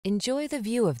Enjoy the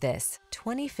view of this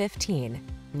 2015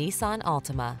 Nissan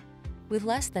Altima. With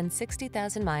less than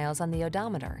 60,000 miles on the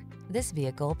odometer, this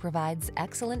vehicle provides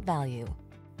excellent value.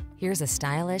 Here's a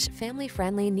stylish,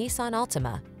 family-friendly Nissan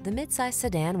Altima, the midsize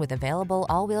sedan with available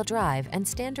all-wheel drive and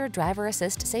standard driver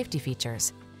assist safety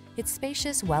features. Its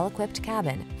spacious, well-equipped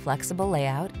cabin, flexible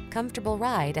layout, comfortable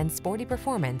ride, and sporty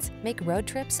performance make road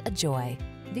trips a joy.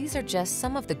 These are just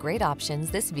some of the great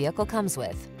options this vehicle comes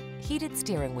with: heated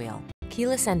steering wheel,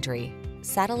 keyless entry,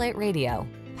 satellite radio,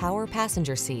 power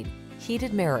passenger seat,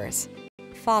 heated mirrors,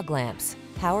 fog lamps,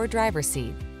 power driver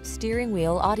seat, steering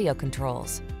wheel audio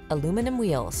controls, aluminum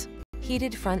wheels,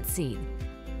 heated front seat.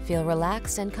 Feel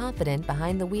relaxed and confident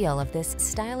behind the wheel of this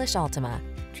stylish Altima.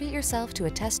 Treat yourself to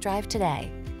a test drive today.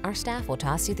 Our staff will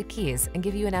toss you the keys and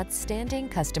give you an outstanding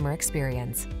customer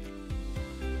experience.